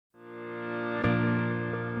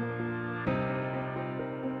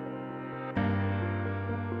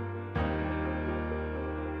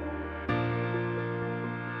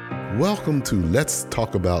Welcome to Let's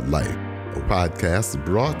Talk About Life, a podcast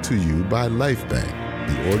brought to you by LifeBank,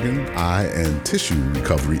 the organ, eye, and tissue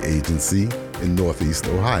recovery agency in Northeast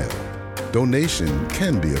Ohio. Donation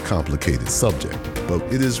can be a complicated subject, but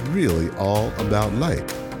it is really all about life.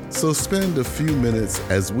 So spend a few minutes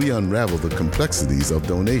as we unravel the complexities of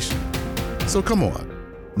donation. So come on,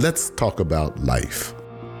 let's talk about life.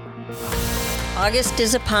 August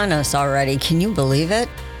is upon us already. Can you believe it?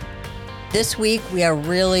 This week, we are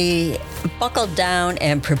really buckled down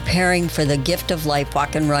and preparing for the Gift of Life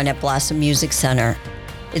Walk and Run at Blossom Music Center.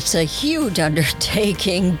 It's a huge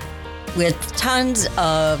undertaking with tons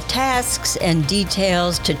of tasks and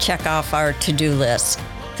details to check off our to-do list.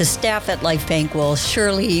 The staff at LifeBank will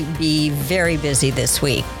surely be very busy this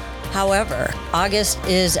week. However, August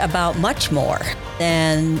is about much more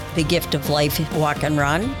than the Gift of Life Walk and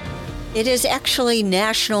Run. It is actually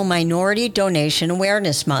National Minority Donation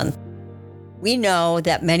Awareness Month. We know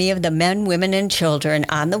that many of the men, women, and children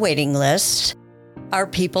on the waiting list are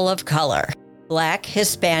people of color: Black,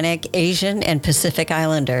 Hispanic, Asian, and Pacific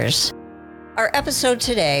Islanders. Our episode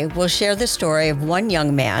today will share the story of one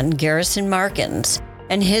young man, Garrison Markins,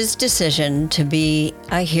 and his decision to be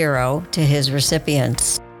a hero to his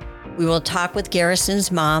recipients. We will talk with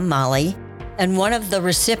Garrison's mom, Molly, and one of the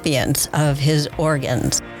recipients of his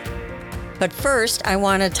organs. But first, I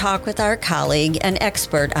want to talk with our colleague and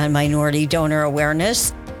expert on minority donor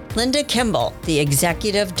awareness, Linda Kimble, the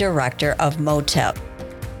Executive Director of MOTTEP,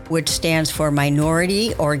 which stands for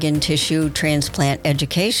Minority Organ Tissue Transplant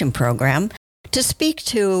Education Program, to speak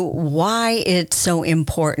to why it's so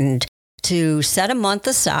important to set a month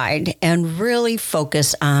aside and really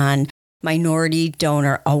focus on minority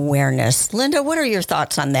donor awareness. Linda, what are your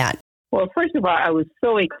thoughts on that? Well, first of all, I was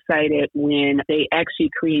so excited when they actually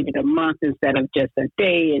created a month instead of just a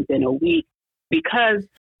day and then a week, because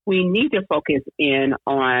we need to focus in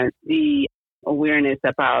on the awareness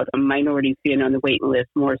about minorities being on the waiting list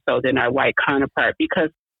more so than our white counterpart, because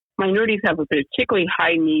minorities have a particularly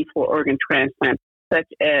high need for organ transplants, such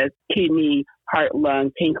as kidney, heart,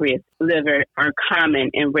 lung, pancreas, liver, are common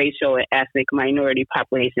in racial and ethnic minority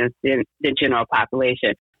populations than the general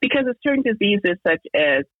population, because of certain diseases such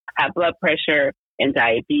as high blood pressure and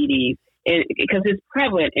diabetes, because it's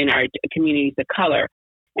prevalent in our communities of color.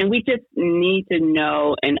 And we just need to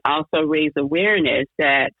know and also raise awareness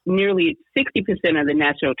that nearly 60% of the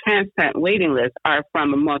national transplant waiting list are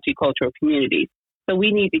from multicultural communities. So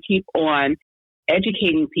we need to keep on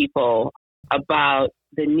educating people about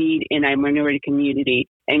the need in our minority community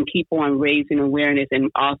and keep on raising awareness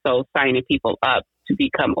and also signing people up to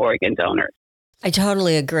become organ donors. I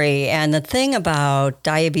totally agree. And the thing about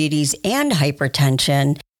diabetes and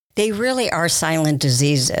hypertension, they really are silent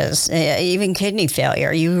diseases. Even kidney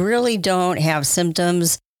failure, you really don't have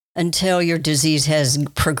symptoms until your disease has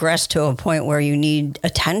progressed to a point where you need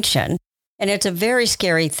attention. And it's a very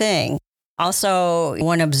scary thing. Also,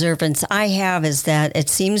 one observance I have is that it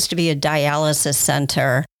seems to be a dialysis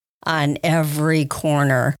center on every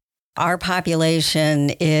corner. Our population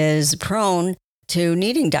is prone to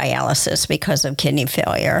needing dialysis because of kidney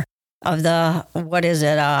failure. Of the,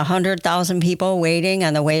 100,000 people waiting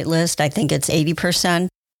on the wait list, I think it's 80%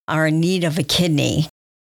 are in need of a kidney.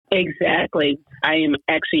 Exactly. I am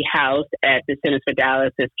actually housed at the Centers for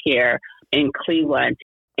Dialysis Care in Cleveland.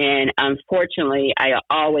 And unfortunately, I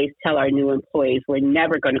always tell our new employees we're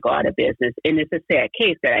never going to go out of business. And it's a sad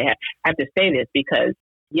case that I have to say this, because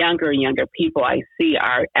younger and younger people I see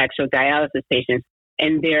are actual dialysis patients,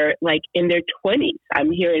 and they're like in their 20s.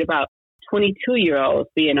 I'm hearing about 22-year-olds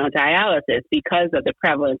being on dialysis because of the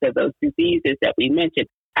prevalence of those diseases that we mentioned,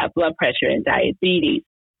 high blood pressure and diabetes.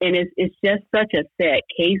 And it's just such a sad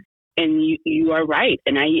case. And you are right.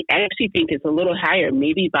 And I actually think it's a little higher,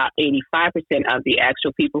 maybe about 85% of the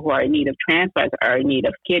actual people who are in need of transplants are in need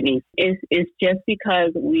of kidneys. It's just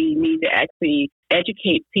because we need to actually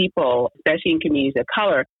educate people, especially in communities of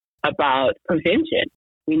color, about prevention.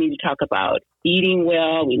 We need to talk about eating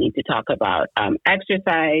well. We need to talk about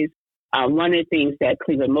exercise. One of the things that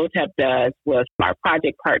Cleveland MOTTEP does with our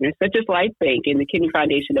project partners, such as LifeBank and the Kidney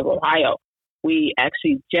Foundation of Ohio, we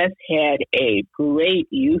actually just had a great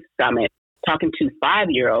youth summit talking to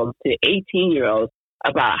 5-year-olds to 18-year-olds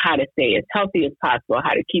about how to stay as healthy as possible,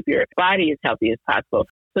 how to keep your body as healthy as possible.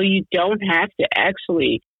 So you don't have to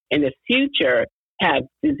actually, in the future, have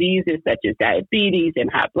diseases such as diabetes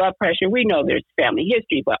and high blood pressure. We know there's family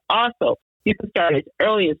history, but also you can start as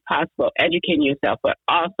early as possible educating yourself, but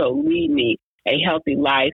also leading a healthy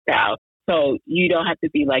lifestyle. So you don't have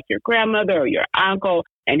to be like your grandmother or your uncle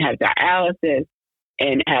and have dialysis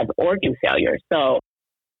and have organ failure. So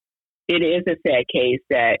it is a sad case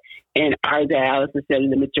that in our dialysis center,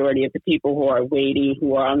 the majority of the people who are waiting,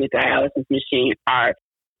 who are on the dialysis machine, are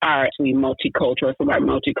actually multicultural, from our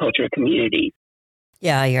multicultural community.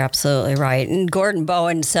 Yeah, you're absolutely right. And Gordon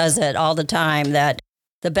Bowen says it all the time that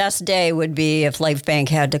the best day would be if LifeBank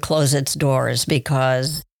had to close its doors,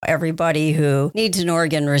 because everybody who needs an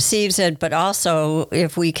organ receives it, but also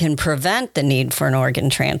if we can prevent the need for an organ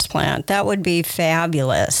transplant, that would be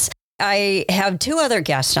fabulous. I have two other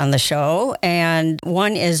guests on the show, and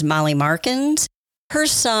one is Molly Markins. Her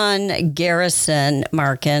son, Garrison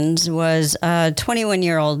Markins, was a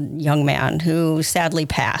 21-year-old young man who sadly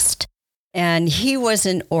passed, and he was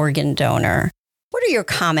an organ donor. What are your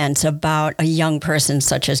comments about a young person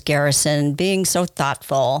such as Garrison being so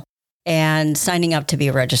thoughtful and signing up to be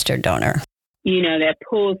a registered donor? You know, that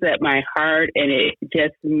pulls at my heart, and it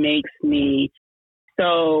just makes me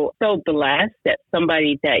so blessed that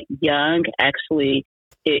somebody that young actually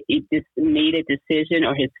it just made a decision,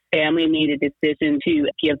 or his family made a decision to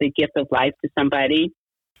give the gift of life to somebody.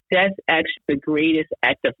 That's actually the greatest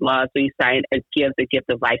act of love. So you sign and give the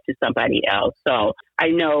gift of life to somebody else. So I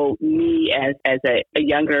know me as a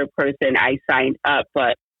younger person, I signed up,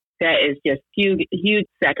 but that is just huge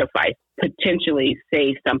sacrifice, potentially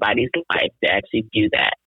save somebody's life to actually do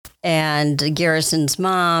that. And Garrison's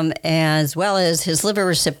mom, as well as his liver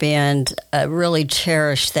recipient, really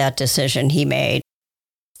cherished that decision he made.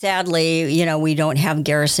 Sadly, we don't have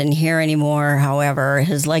Garrison here anymore. However,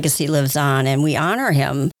 his legacy lives on, and we honor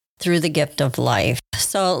him through the gift of life.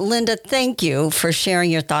 So, Linda, thank you for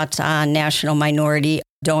sharing your thoughts on National Minority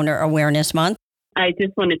Donor Awareness Month. I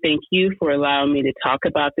just want to thank you for allowing me to talk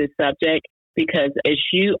about this subject, because as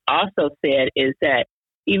you also said, is that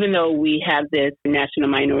even though we have this National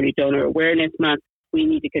Minority Donor Awareness Month, we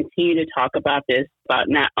need to continue to talk about this, about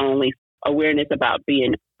not only awareness about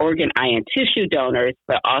being organ, eye, and tissue donors,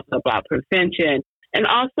 but also about prevention, and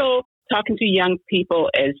also talking to young people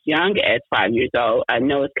as young as 5 years old. I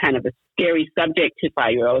know it's kind of a scary subject to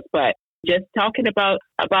 5-year-olds, but just talking about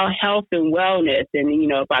health and wellness,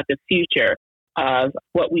 and about the future of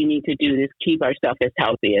what we need to do to keep ourselves as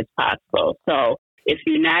healthy as possible. So if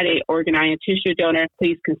you're not an organ, eye, and tissue donor,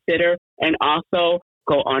 please consider, and also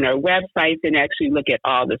go on our websites and actually look at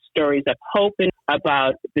all the stories of hope and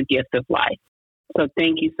about the gift of life. So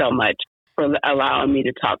thank you so much for allowing me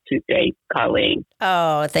to talk today, Colleen.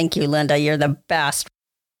 Oh, thank you, Linda. You're the best.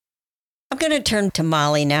 I'm going to turn to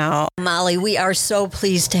Molly now. Molly, we are so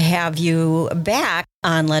pleased to have you back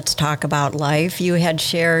on Let's Talk About Life. You had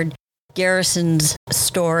shared Garrison's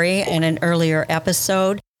story in an earlier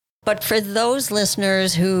episode. But for those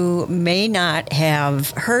listeners who may not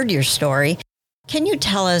have heard your story, can you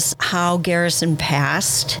tell us how Garrison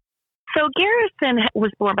passed? So Garrison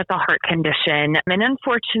was born with a heart condition. And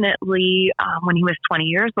unfortunately, when he was 20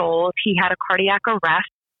 years old, he had a cardiac arrest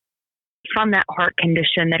from that heart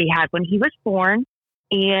condition that he had when he was born.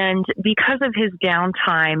 And because of his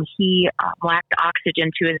downtime, he lacked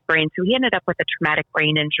oxygen to his brain. So he ended up with a traumatic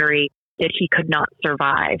brain injury that he could not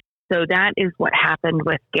survive. So that is what happened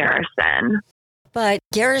with Garrison. But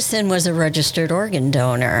Garrison was a registered organ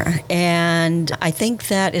donor. And I think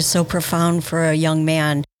that is so profound for a young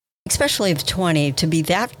man, especially of 20, to be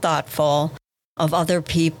that thoughtful of other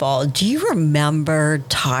people. Do you remember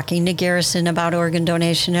talking to Garrison about organ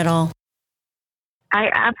donation at all? I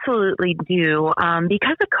absolutely do.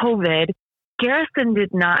 Because of COVID, Garrison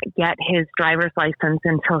did not get his driver's license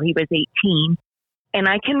until he was 18. And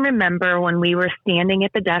I can remember when we were standing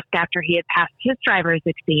at the desk after he had passed his driver's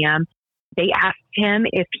exam, they asked him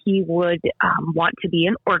if he would want to be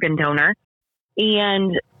an organ donor.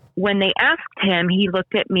 And when they asked him, he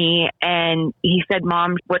looked at me and he said,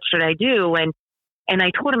 "Mom, what should I do?" And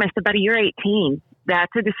I told him, I said, "Buddy, you're 18.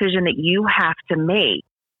 That's a decision that you have to make."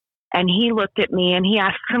 And he looked at me and he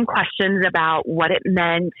asked some questions about what it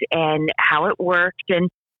meant and how it worked. And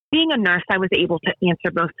being a nurse, I was able to answer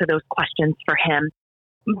most of those questions for him.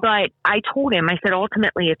 But I told him, I said,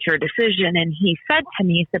 ultimately, it's your decision. And he said to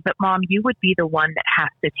me, he said, "But Mom, you would be the one that has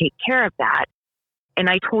to take care of that." And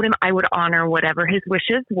I told him I would honor whatever his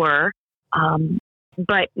wishes were,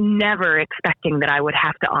 but never expecting that I would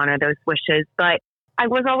have to honor those wishes. But I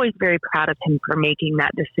was always very proud of him for making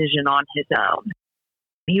that decision on his own.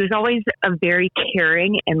 He was always a very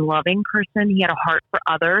caring and loving person. He had a heart for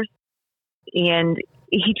others, and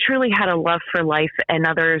he truly had a love for life and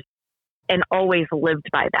others, and always lived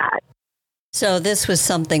by that. So this was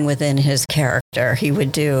something within his character he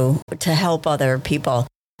would do to help other people.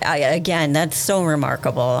 Again, that's so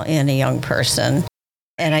remarkable in a young person.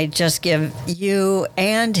 And I just give you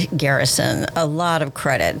and Garrison a lot of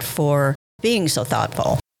credit for being so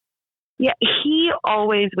thoughtful. Yeah, he he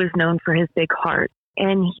always was known for his big heart.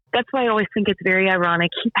 And that's why I always think it's very ironic.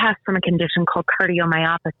 He passed from a condition called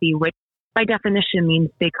cardiomyopathy, which by definition means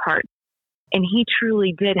big heart. And he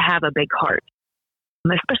truly did have a big heart,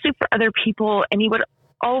 especially for other people. And he would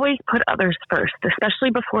always put others first,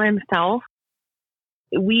 especially before himself.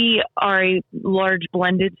 We are a large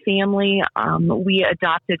blended family. We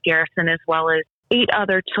adopted Garrison as well as 8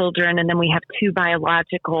 other children, and then we have 2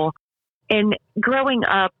 biological. And growing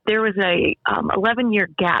up, there was a 11-year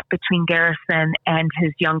gap between Garrison and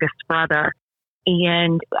his youngest brother.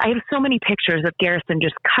 And I have so many pictures of Garrison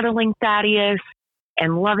just cuddling Thaddeus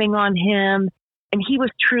and loving on him. And he was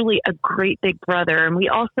truly a great big brother. And we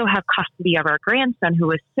also have custody of our grandson who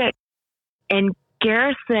was 6. And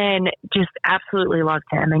Garrison just absolutely loved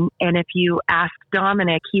him. And if you ask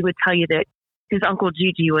Dominic, he would tell you that his Uncle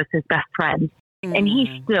Gigi was his best friend. Mm. And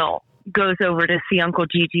he still goes over to see Uncle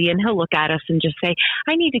Gigi, and he'll look at us and just say,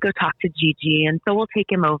 I need to go talk to Gigi. And so we'll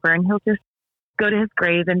take him over, and he'll just go to his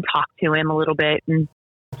grave and talk to him a little bit. And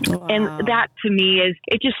wow. And that to me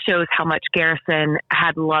it just shows how much Garrison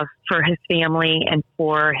had love for his family and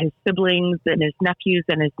for his siblings and his nephews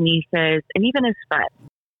and his nieces and even his friends.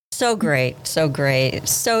 So great. So great.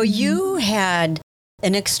 So you had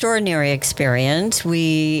an extraordinary experience.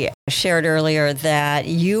 We shared earlier that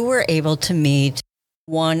you were able to meet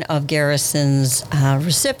one of Garrison's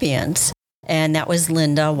recipients, and that was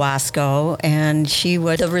Linda Wasco, and she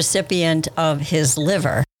was the recipient of his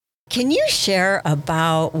liver. Can you share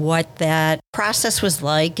about what that process was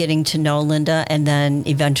like, getting to know Linda and then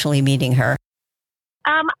eventually meeting her?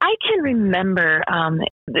 I can remember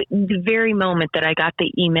the very moment that I got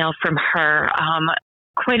the email from her.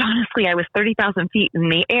 Quite honestly, I was 30,000 feet in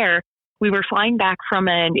the air. We were flying back from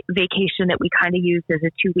a vacation that we kind of used as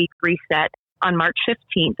a 2-week reset on March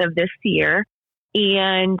 15th of this year.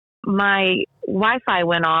 And my Wi-Fi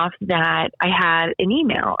went off that I had an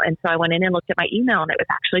email. And so I went in and looked at my email, and it was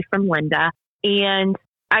actually from Linda. And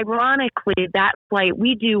ironically, that flight,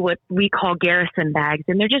 we do what we call Garrison bags,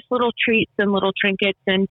 and they're just little treats and little trinkets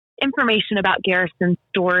and information about Garrison's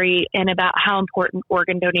story and about how important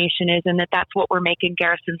organ donation is, and that's what we're making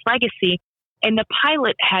Garrison's legacy. And the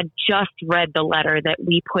pilot had just read the letter that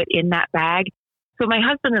we put in that bag. So my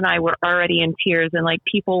husband and I were already in tears, and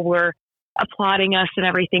people were applauding us and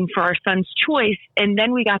everything for our son's choice. And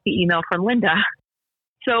then we got the email from Linda.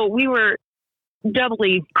 So we were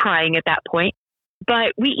doubly crying at that point.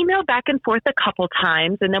 But we emailed back and forth a couple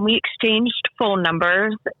times, and then we exchanged phone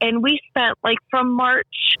numbers, and we spent from March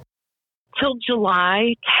till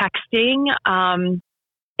July texting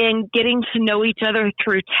and getting to know each other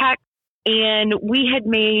through text. And we had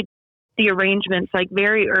made the arrangements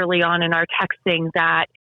very early on in our texting that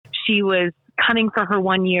she was coming for her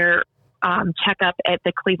 1-year checkup at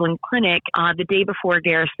the Cleveland Clinic the day before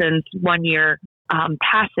Garrison's 1-year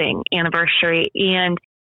passing anniversary. And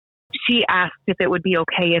she asked if it would be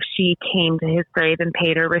okay if she came to his grave and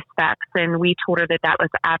paid her respects. And we told her that was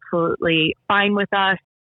absolutely fine with us.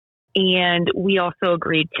 And we also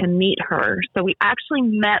agreed to meet her. So we actually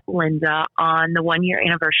met Linda on the 1-year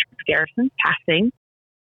anniversary of Garrison's passing.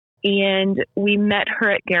 And we met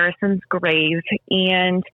her at Garrison's grave.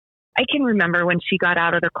 And I can remember when she got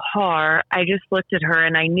out of the car, I just looked at her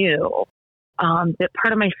and I knew that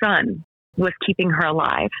part of my son was keeping her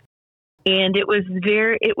alive. And it was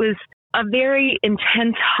a very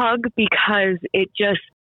intense hug because it just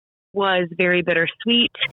was very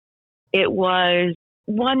bittersweet. It was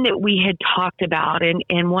one that we had talked about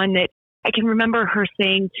and one that I can remember her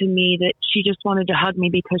saying to me that she just wanted to hug me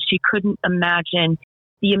because she couldn't imagine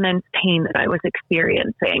the immense pain that I was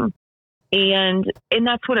experiencing. And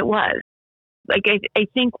that's what it was. I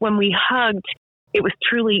think when we hugged, it was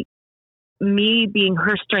truly me being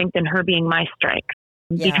her strength and her being my strength.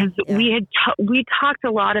 Because we talked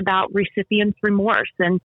a lot about recipient's remorse.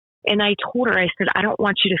 And I told her, I said, I don't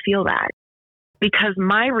want you to feel that because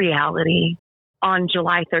my reality on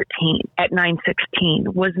July 13th at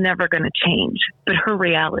 9:16 was never going to change, but her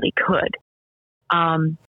reality could.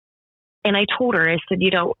 And I told her, I said,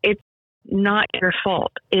 it's not your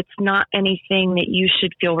fault. It's not anything that you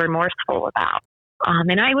should feel remorseful about.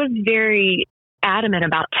 And I was very adamant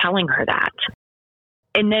about telling her that.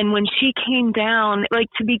 And then when she came down,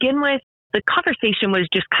 to begin with, the conversation was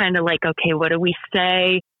just kind of okay, what do we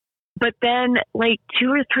say? But then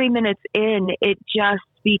 2 or 3 minutes in, it just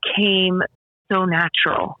became so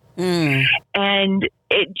natural. And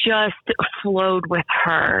it just flowed with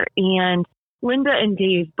her. And Linda and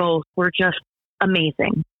Dave both were just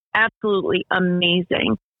amazing, absolutely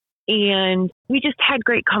amazing. And we just had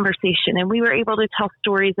great conversation, and we were able to tell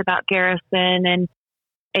stories about Garrison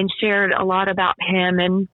and shared a lot about him.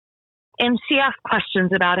 And And she asked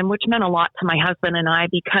questions about him, which meant a lot to my husband and I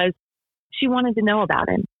because she wanted to know about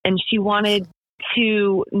him and she wanted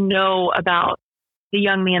to know about the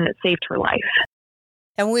young man that saved her life.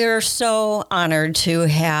 And we're so honored to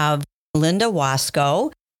have Linda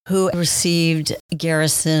Wasco, who received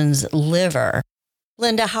Garrison's liver.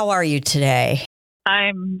 Linda, how are you today?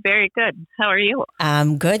 I'm very good. How are you?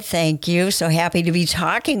 I'm good, thank you. So happy to be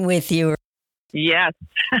talking with you. Yes.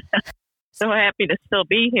 So happy to still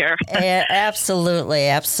be here. Absolutely,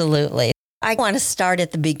 absolutely. I want to start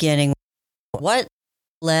at the beginning. What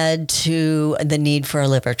led to the need for a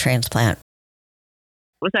liver transplant? It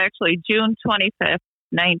was actually June 25th,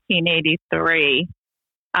 1983.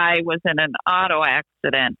 I was in an auto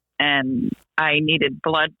accident and I needed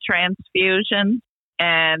blood transfusion.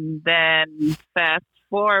 And then fast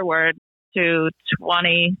forward to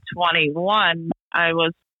 2021, I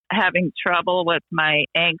was having trouble with my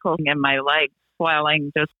ankle and my legs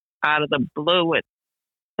swelling just out of the blue.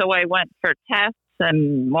 So I went for tests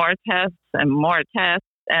and more tests and more tests.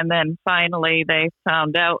 And then finally they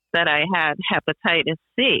found out that I had hepatitis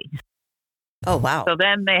C. Oh, wow. So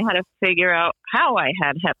then they had to figure out how I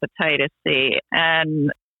had hepatitis C.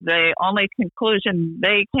 And the only conclusion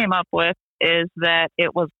they came up with is that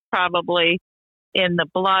it was probably in the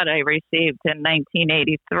blood I received in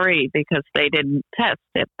 1983 because they didn't test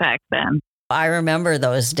it back then. I remember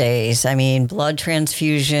those days. I mean, blood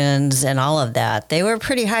transfusions and all of that. They were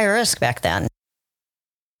pretty high risk back then.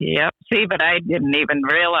 Yep. See, but I didn't even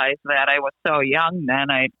realize that. I was so young then.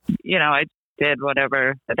 I did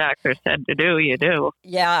whatever the doctor said to do, you do.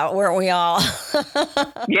 Yeah, weren't we all?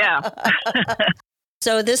 Yeah.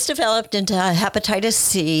 So this developed into hepatitis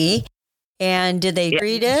C. And did they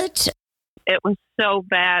treat it? It was so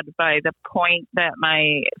bad by the point that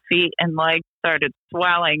my feet and legs started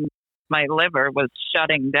swelling. My liver was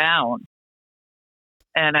shutting down.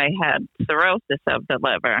 And I had cirrhosis of the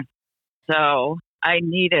liver. So I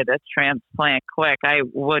needed a transplant quick. I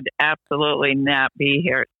would absolutely not be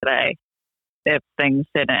here today if things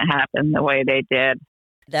didn't happen the way they did.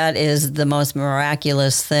 That is the most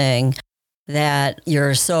miraculous thing, that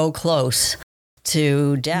you're so close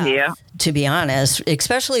to death, to be honest,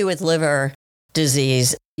 especially with liver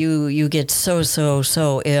disease. You get so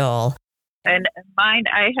ill. And mine,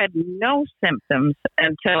 I had no symptoms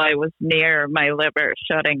until I was near my liver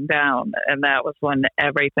shutting down. And that was when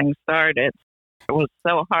everything started. It was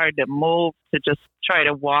so hard to move, to just try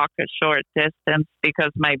to walk a short distance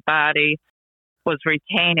because my body was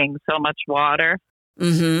retaining so much water.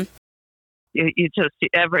 Mm-hmm.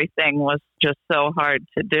 Everything was just so hard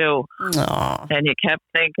to do. Aww. And you kept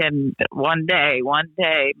thinking, one day,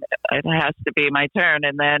 it has to be my turn.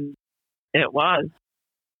 And then it was.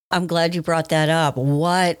 I'm glad you brought that up.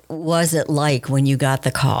 What was it like when you got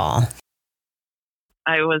the call?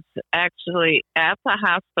 I was actually at the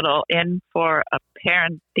hospital in for a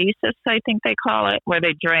parenthesis, I think they call it, where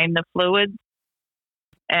they drain the fluids.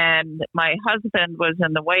 And my husband was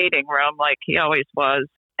in the waiting room like he always was.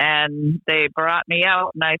 And they brought me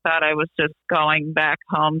out, and I thought I was just going back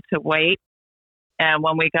home to wait. And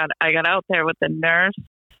when I got out there with the nurse,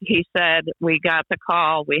 he said, "We got the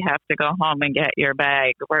call. We have to go home and get your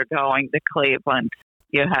bag. We're going to Cleveland.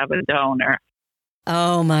 You have a donor."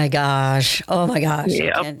 Oh my gosh.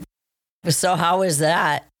 Yep. So how was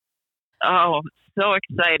that? Oh, so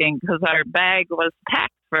exciting, because our bag was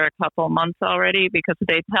packed for a couple months already, because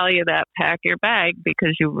they tell you that pack your bag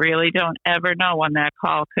because you really don't ever know when that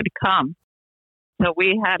call could come. So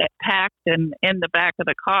we had it packed and in the back of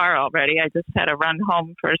the car already. I just had to run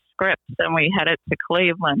home for scripts and we headed to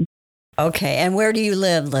Cleveland. Okay. And where do you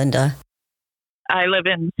live, Linda? I live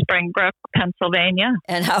in Springbrook, Pennsylvania.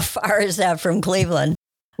 And how far is that from Cleveland?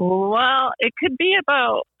 Well, it could be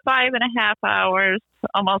about 5.5 hours,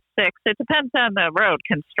 almost 6. It depends on the road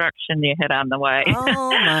construction you hit on the way. Oh,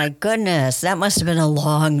 my goodness. That must have been a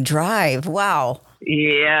long drive. Wow.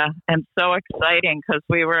 Yeah, and so exciting because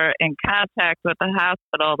we were in contact with the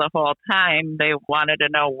hospital the whole time. They wanted to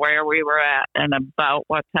know where we were at and about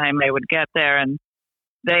what time they would get there. And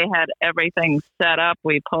they had everything set up.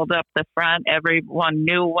 We pulled up the front. Everyone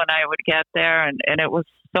knew when I would get there, and it was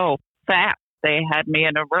so fast. They had me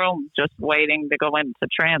in a room just waiting to go into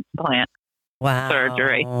transplant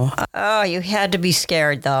surgery. Oh, you had to be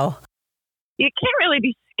scared, though. You can't really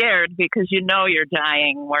be scared because you know you're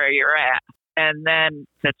dying where you're at. And then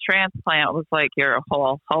the transplant was like your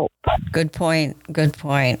whole hope. Good point.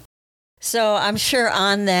 So I'm sure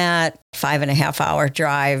on that 5.5 hour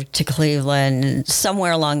drive to Cleveland,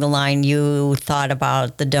 somewhere along the line, you thought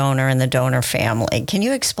about the donor and the donor family. Can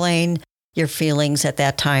you explain your feelings at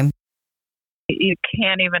that time? you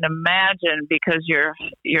can't even imagine, because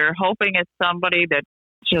you're hoping it's somebody that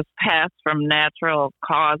just passed from natural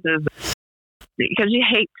causes, because you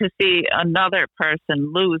hate to see another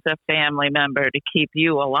person lose a family member to keep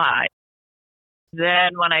you alive.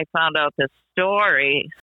 Then when I found out the story,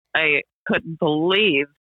 I couldn't believe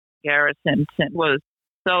Garrison was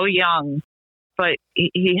so young, but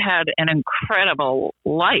he had an incredible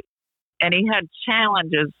life, and he had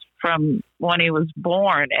challenges from when he was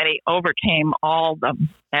born, and he overcame all of them.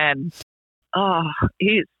 And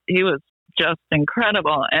he was just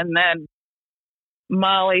incredible. And then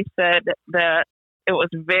Molly said that it was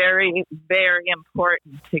very, very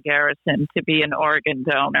important to Garrison to be an organ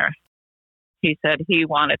donor. He said he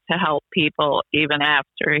wanted to help people even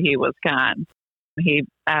after he was gone. He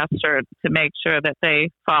asked her to make sure that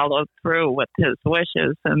they followed through with his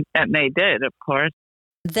wishes, and they did, of course.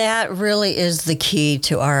 That really is the key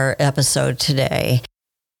to our episode today.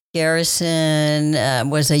 Garrison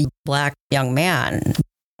was a Black young man.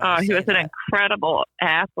 He was an incredible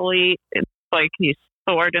athlete. It's like he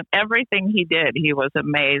soared in everything he did. He was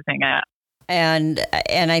amazing at. And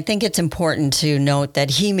I think it's important to note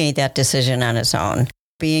that he made that decision on his own,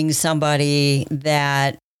 being somebody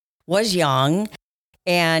that was young,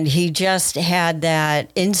 and he just had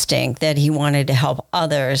that instinct that he wanted to help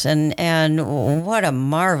others. And what a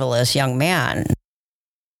marvelous young man.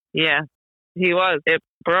 Yeah, he was. It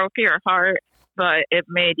broke your heart, but it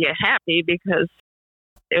made you happy because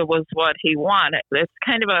it was what he wanted. It's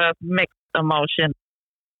kind of a mixed emotion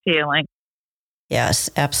feeling. Yes,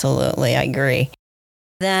 absolutely. I agree.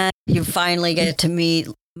 Then you finally get to meet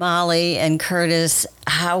Molly and Curtis.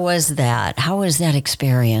 How was that? How was that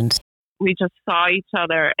experience? We just saw each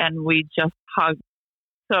other and we just hugged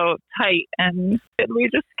so tight, and we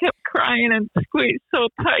just kept crying and squeezed so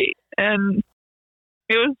tight. And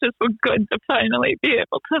it was just good to finally be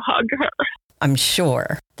able to hug her. I'm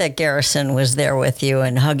sure that Garrison was there with you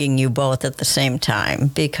and hugging you both at the same time,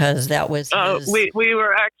 because that was his... We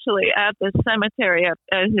were actually at the cemetery at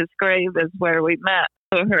his grave is where we met.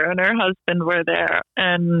 So her and her husband were there,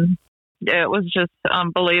 and it was just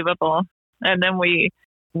unbelievable. And then we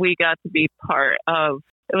got to be part of,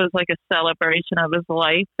 it was like a celebration of his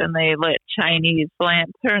life, and they lit Chinese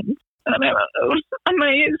lanterns, and it was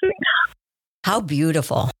amazing. How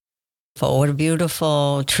beautiful. What a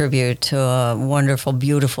beautiful tribute to a wonderful,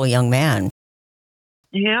 beautiful young man.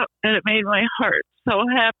 Yep, and it made my heart so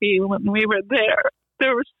happy when we were there.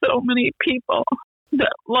 There were so many people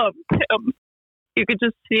that loved him. You could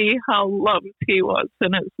just see how loved he was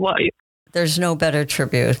in his life. There's no better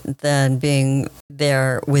tribute than being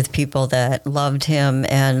there with people that loved him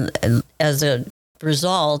and as a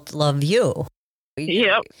result, love you.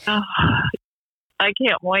 Yep. I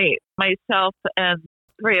can't wait. Myself and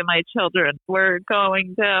 3 of my children, we're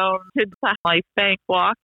going down to the Life Bank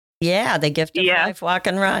walk. Yeah, the Gift of Life walk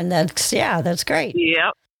and run. That's great.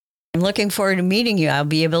 Yep. I'm looking forward to meeting you. I'll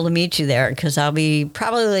be able to meet you there because I'll be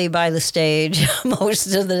probably by the stage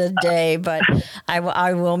most of the day, but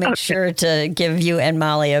I will make sure to give you and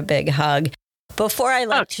Molly a big hug. Before I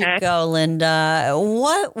let you go, Linda,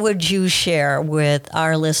 what would you share with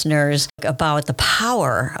our listeners about the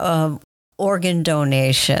power of organ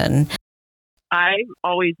donation? I've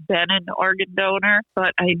always been an organ donor,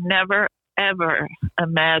 but I never, ever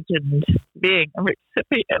imagined being a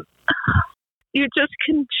recipient. You just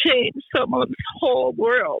can change someone's whole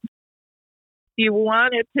world. You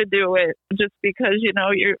wanted to do it just because,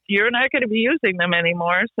 you're not going to be using them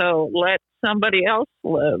anymore, so let somebody else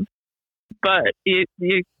live. But it's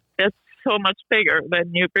so much bigger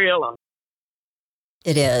than you realize.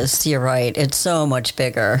 It is. You're right. It's so much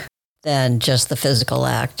bigger than just the physical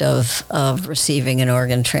act of receiving an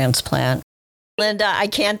organ transplant. Linda, I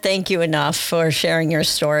can't thank you enough for sharing your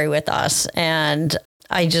story with us. And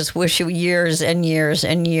I just wish you years and years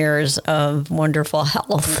and years of wonderful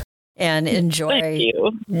health and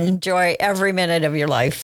enjoy every minute of your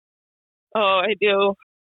life. Oh, I do.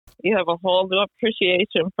 You have a whole new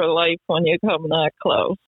appreciation for life when you come that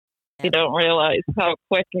close. You don't realize how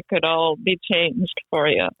quick it could all be changed for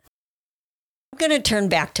you. I'm going to turn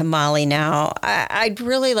back to Molly now. I'd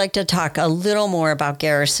really like to talk a little more about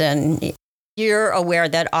Garrison. You're aware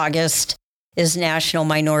that August is National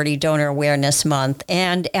Minority Donor Awareness Month.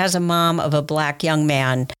 And as a mom of a Black young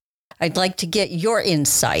man, I'd like to get your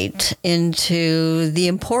insight into the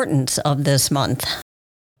importance of this month.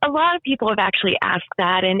 A lot of people have actually asked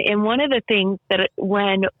that. And one of the things that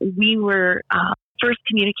when we were first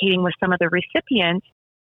communicating with some of the recipients,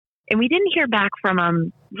 and we didn't hear back from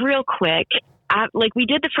them real quick, like we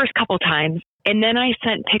did the first couple times, and then I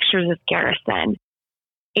sent pictures of Garrison.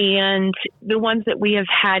 And the ones that we have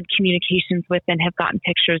had communications with and have gotten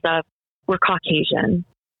pictures of were Caucasian.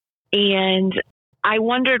 And I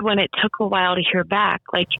wondered when it took a while to hear back,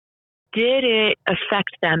 like, did it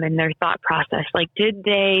affect them in their thought process? Like, did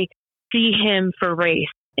they see him for race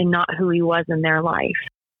and not who he was in their life?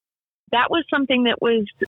 That was something that was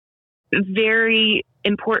very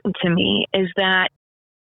important to me, is that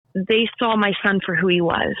they saw my son for who he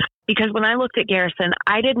was. Because when I looked at Garrison,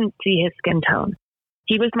 I didn't see his skin tone.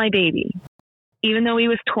 He was my baby. Even though he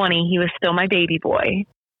was 20, he was still my baby boy.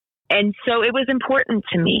 And so it was important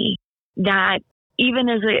to me that even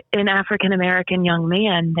as an African-American young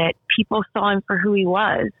man, that people saw him for who he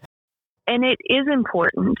was. And it is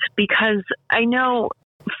important because I know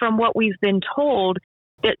from what we've been told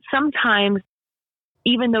that sometimes,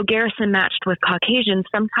 even though Garrison matched with Caucasians,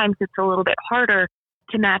 sometimes it's a little bit harder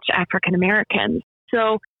to match African-Americans.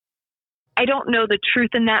 So I don't know the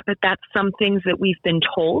truth in that, but that's some things that we've been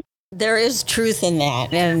told. There is truth in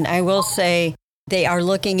that. And I will say they are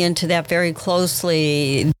looking into that very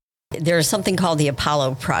closely. There's something called the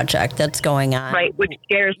Apollo Project that's going on. Right, which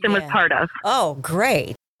Garrison was part of. Oh,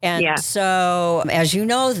 great. And so, as you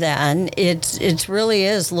know, then it's really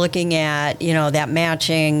is looking at, you know, that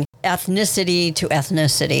matching ethnicity to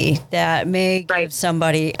ethnicity that may give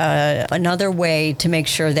somebody another way to make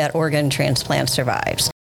sure that organ transplant survives.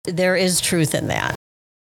 There is truth in that.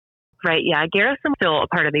 Right. Yeah. Garrison was still a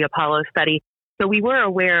part of the Apollo study. So we were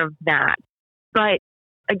aware of that. But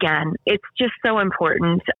again, it's just so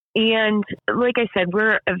important. And like I said,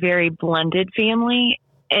 we're a very blended family.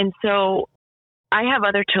 And so I have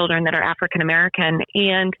other children that are African American,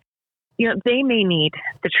 and, you know, they may need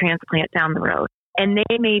the transplant down the road. And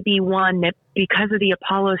they may be one that, because of the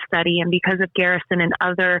Apollo study and because of Garrison and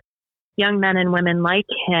other young men and women like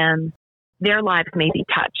him, their lives may be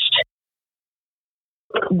touched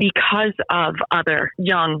because of other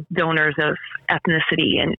young donors of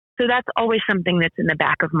ethnicity. And so that's always something that's in the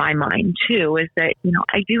back of my mind too, is that, you know,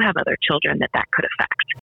 I do have other children that could affect.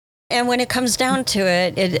 And when it comes down to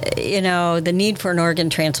it, you know, the need for an organ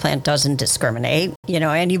transplant doesn't discriminate. You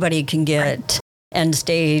know, anybody can get end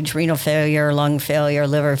stage renal failure, lung failure,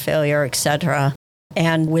 liver failure, etc.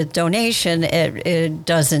 And with donation, it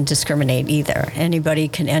doesn't discriminate either. Anybody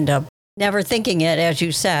can end up never thinking it, as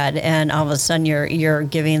you said, and all of a sudden you're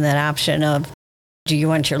giving that option of, do you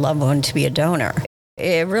want your loved one to be a donor?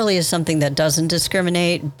 It really is something that doesn't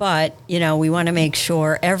discriminate, but, you know, we want to make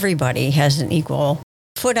sure everybody has an equal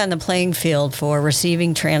foot on the playing field for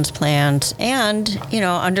receiving transplants and, you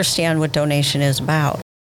know, understand what donation is about.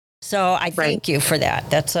 So I thank you for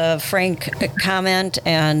that. That's a frank comment,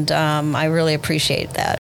 and I really appreciate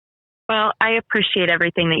that. Well, I appreciate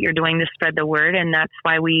everything that you're doing to spread the word, and that's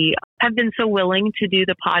why we have been so willing to do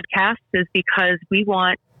the podcast, is because we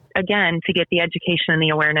want, again, to get the education and the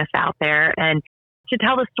awareness out there and to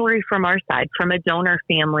tell the story from our side, from a donor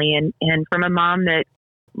family and from a mom that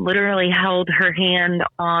literally held her hand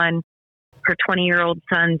on her 20-year-old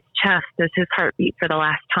son's chest as his heart beat for the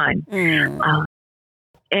last time.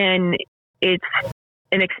 And it's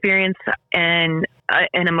an experience and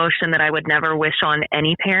an emotion that I would never wish on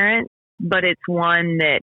any parent, but it's one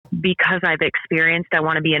that, because I've experienced, I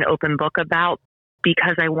want to be an open book about,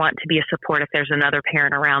 because I want to be a support if there's another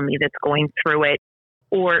parent around me that's going through it,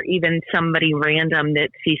 or even somebody random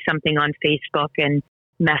that sees something on Facebook and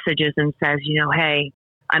messages and says, you know, hey,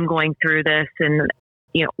 I'm going through this, and,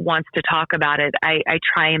 you know, wants to talk about it. I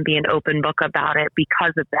try and be an open book about it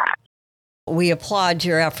because of that. We applaud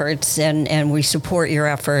your efforts and we support your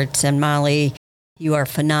efforts. And Molly, you are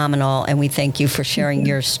phenomenal. And we thank you for sharing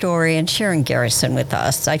your story and sharing Garrison with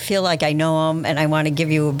us. I feel like I know him, and I want to give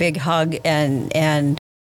you a big hug, and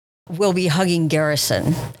we'll be hugging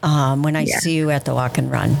Garrison when I see you at the Walk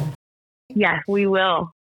and Run. Yes, we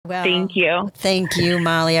will. Well, thank you. Thank you,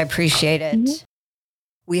 Molly. I appreciate it.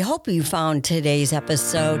 We hope you found today's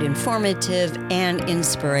episode informative and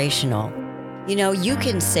inspirational. You know, you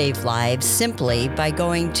can save lives simply by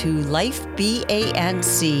going to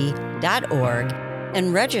lifebanc.org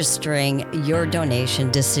and registering your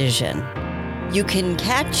donation decision. You can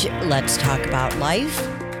catch Let's Talk About Life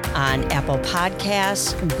on Apple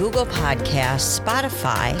Podcasts, Google Podcasts,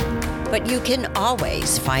 Spotify, but you can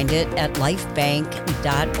always find it at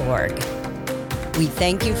lifebanc.org. We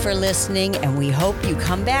thank you for listening, and we hope you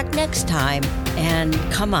come back next time. And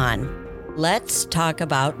come on, let's talk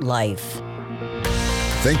about life.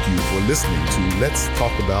 Thank you for listening to Let's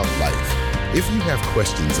Talk About Life. If you have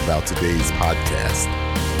questions about today's podcast,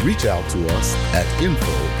 reach out to us at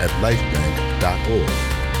info@lifebanc.org.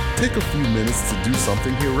 Take a few minutes to do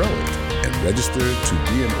something heroic and register to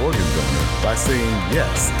be an organ donor by saying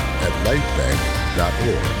yes at lifebanc.org.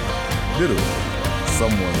 Literally,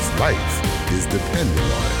 someone's life is dependent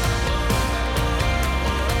on it.